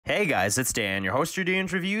Hey guys, it's Dan, your host for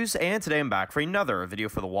Dan's Reviews, and today I'm back for another video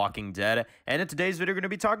for The Walking Dead. And in today's video, we're going to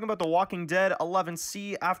be talking about The Walking Dead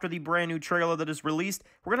 11C after the brand new trailer that is released.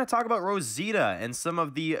 We're going to talk about Rosita and some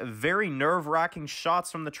of the very nerve-wracking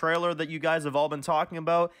shots from the trailer that you guys have all been talking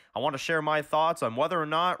about. I want to share my thoughts on whether or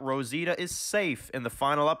not Rosita is safe in the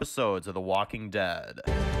final episodes of The Walking Dead.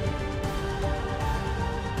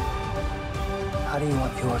 How do you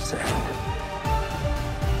want yours to end?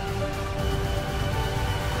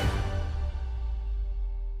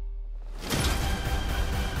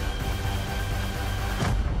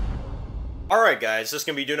 Alright guys, this is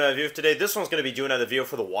going to be doing another video for today. This one's going to be doing another video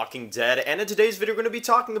for The Walking Dead. And in today's video, we're going to be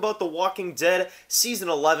talking about The Walking Dead Season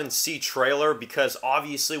 11C trailer, because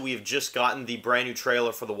obviously we've just gotten the brand new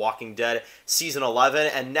trailer for The Walking Dead Season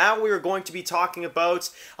 11. And now we are going to be talking about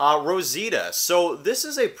Rosita. So this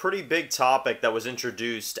is a pretty big topic that was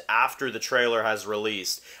introduced after the trailer has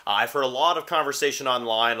released. I've heard a lot of conversation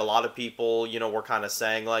online. A lot of people, were kind of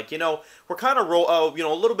saying, like, we're kind of,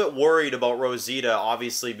 a little bit worried about Rosita,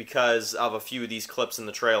 obviously, because of a few of these clips in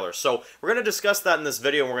the trailer. So we're going to discuss that in this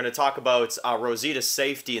video, and we're going to talk about Rosita's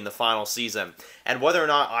safety in the final season, and whether or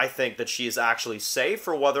not I think that she is actually safe,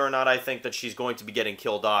 or whether or not I think that she's going to be getting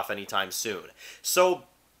killed off anytime soon. So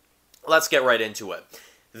let's get right into it.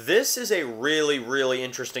 This is a really, really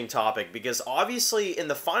interesting topic, because obviously in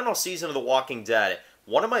the final season of The Walking Dead,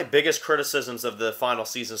 one of my biggest criticisms of the final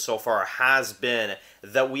season so far has been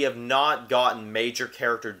that we have not gotten major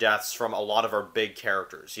character deaths from a lot of our big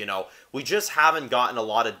characters. We just haven't gotten a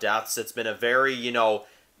lot of deaths. It's been a very,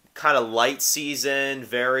 kind of light season,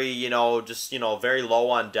 very, very low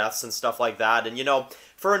on deaths and stuff like that. And,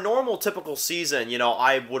 for a normal, typical season,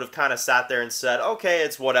 I would have kind of sat there and said, okay,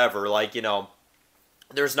 it's whatever, like,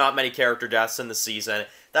 there's not many character deaths in the season.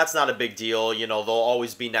 That's not a big deal. They'll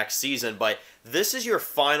always be next season. But this is your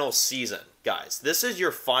final season, guys. This is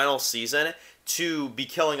your final season to be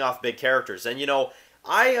killing off big characters. And,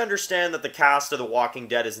 I understand that the cast of The Walking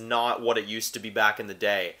Dead is not what it used to be back in the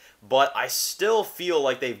day. But I still feel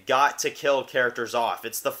like they've got to kill characters off.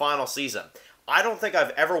 It's the final season. I don't think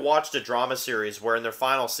I've ever watched a drama series where in their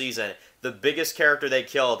final season, the biggest character they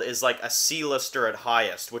killed is like a C-lister at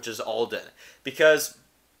highest, which is Alden. Because,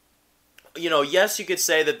 yes, you could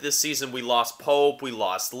say that this season we lost Pope, we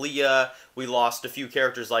lost Leah, we lost a few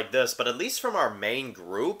characters like this, but at least from our main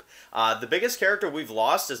group, the biggest character we've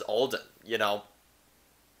lost is Alden,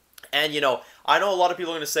 And, I know a lot of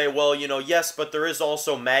people are going to say, well, yes, but there is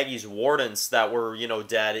also Maggie's wardens that were,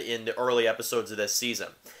 dead in the early episodes of this season.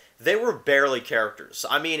 They were barely characters.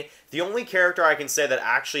 I mean, the only character I can say that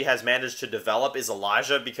actually has managed to develop is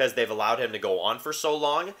Elijah, because they've allowed him to go on for so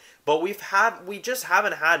long. But we just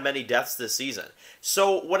haven't had many deaths this season.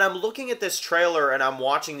 So when I'm looking at this trailer and I'm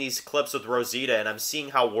watching these clips with Rosita and I'm seeing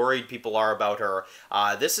how worried people are about her,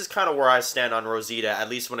 this is kind of where I stand on Rosita, at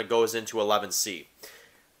least when it goes into 11C.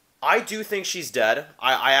 I do think she's dead.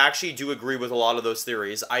 I actually do agree with a lot of those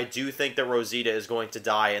theories. I do think that Rosita is going to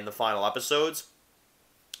die in the final episodes,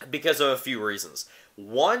 because of a few reasons.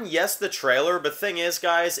 One, yes, the trailer, but thing is,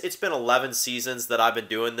 guys, it's been 11 seasons that I've been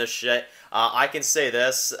doing this shit. I can say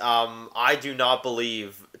this, I do not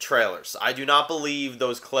believe trailers. I do not believe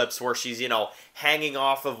those clips where she's, hanging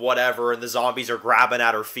off of whatever and the zombies are grabbing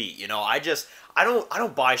at her feet. I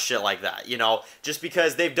don't buy shit like that, just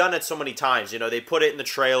because they've done it so many times. They put it in the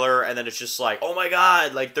trailer and then it's just like, oh my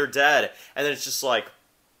god, like they're dead. And then it's just like,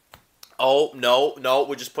 oh, no,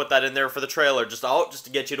 we just put that in there for the trailer, just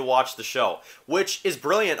to get you to watch the show. Which is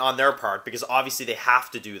brilliant on their part, because obviously they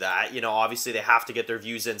have to do that. Obviously they have to get their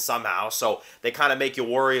views in somehow, so they kind of make you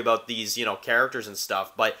worry about these, characters and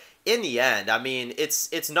stuff. But in the end, I mean,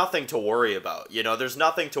 it's nothing to worry about. There's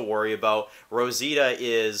nothing to worry about. Rosita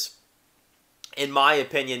is, in my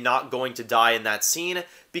opinion, not going to die in that scene,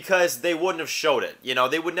 because they wouldn't have showed it.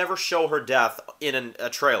 They would never show her death in a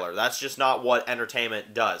trailer. That's just not what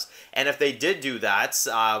entertainment does. And if they did do that,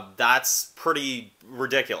 that's pretty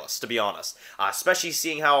ridiculous, to be honest. Especially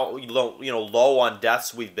seeing how low on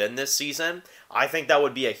deaths we've been this season. I think that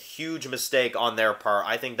would be a huge mistake on their part.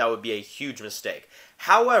 I think that would be a huge mistake.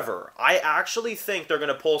 However, I actually think they're going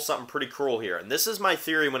to pull something pretty cruel here. And this is my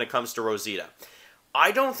theory when it comes to Rosita.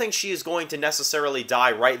 I don't think she is going to necessarily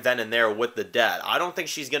die right then and there with the dead. I don't think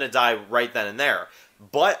she's going to die right then and there.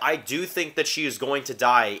 But I do think that she is going to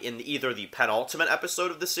die in either the penultimate episode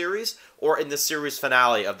of the series or in the series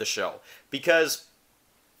finale of the show.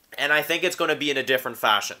 And I think it's going to be in a different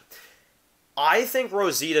fashion. I think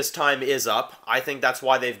Rosita's time is up. I think that's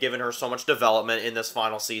why they've given her so much development in this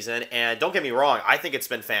final season. And don't get me wrong, I think it's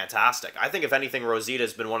been fantastic. I think, if anything, Rosita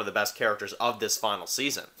has been one of the best characters of this final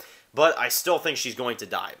season. but I still think she's going to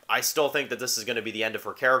die. I still think that this is going to be the end of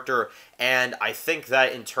her character, and I think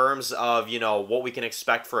that in terms of, you know, what we can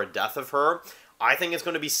expect for a death of her, I think it's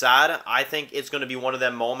going to be sad. I think it's going to be one of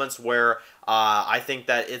them moments where I think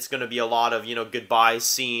that it's going to be a lot of, you know, goodbye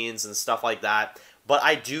scenes and stuff like that. But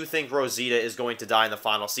I do think Rosita is going to die in the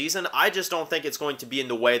final season. I just don't think it's going to be in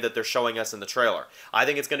the way that they're showing us in the trailer. I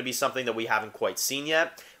think it's going to be something that we haven't quite seen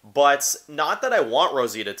yet. But not that I want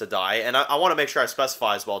Rosita to die, and I want to make sure I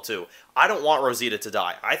specify as well, too. I don't want Rosita to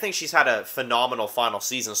die. I think she's had a phenomenal final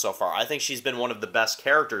season so far. I think she's been one of the best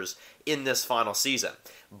characters in this final season.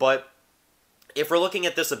 But if we're looking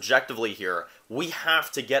at this objectively here, we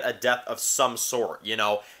have to get a death of some sort, you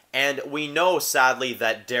know? And we know, sadly,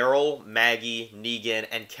 that Daryl, Maggie, Negan,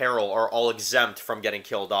 and Carol are all exempt from getting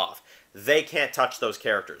killed off. They can't touch those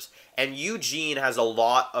characters. And Eugene has a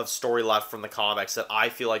lot of story left from the comics that I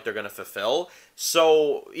feel like they're going to fulfill.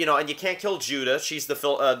 So, you know, and you can't kill Judah. She's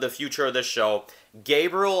the future of this show.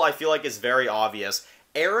 Gabriel, I feel like, is very obvious.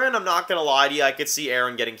 Aaron, I'm not going to lie to you, I could see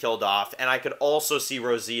Aaron getting killed off, and I could also see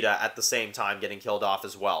Rosita at the same time getting killed off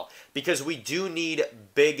as well. Because we do need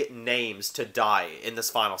big names to die in this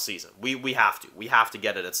final season. We have to. We have to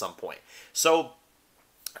get it at some point. So,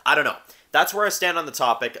 I don't know. That's where I stand on the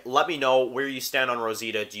topic. Let me know where you stand on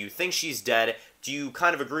Rosita. Do you think she's dead? Do you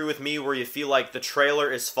kind of agree with me where you feel like the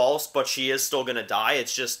trailer is false, but she is still going to die?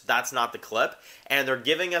 It's just, that's not the clip. And they're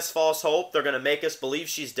giving us false hope. They're going to make us believe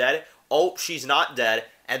she's dead. Oh, she's not dead,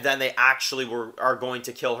 and then they actually are going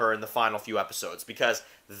to kill her in the final few episodes, because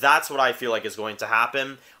that's what I feel like is going to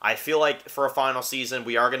happen. I feel like for a final season,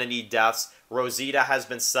 we are going to need deaths. Rosita has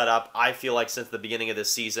been set up, I feel like, since the beginning of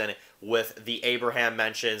this season with the Abraham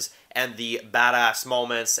mentions and the badass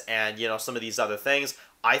moments and, you know, some of these other things.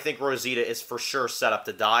 I think Rosita is for sure set up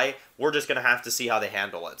to die. We're just going to have to see how they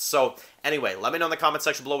handle it. So, anyway, let me know in the comment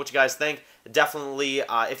section below what you guys think. Definitely,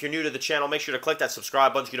 if you're new to the channel, make sure to click that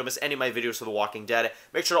subscribe button so you don't miss any of my videos for The Walking Dead.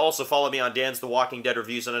 Make sure to also follow me on Dan's The Walking Dead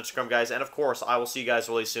reviews on Instagram, guys. And, of course, I will see you guys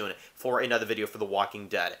really soon for another video for The Walking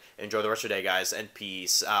Dead. Enjoy the rest of your day, guys, and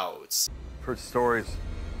peace out. I've heard stories.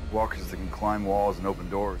 Walkers that can climb walls and open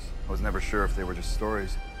doors. I was never sure if they were just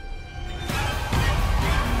stories.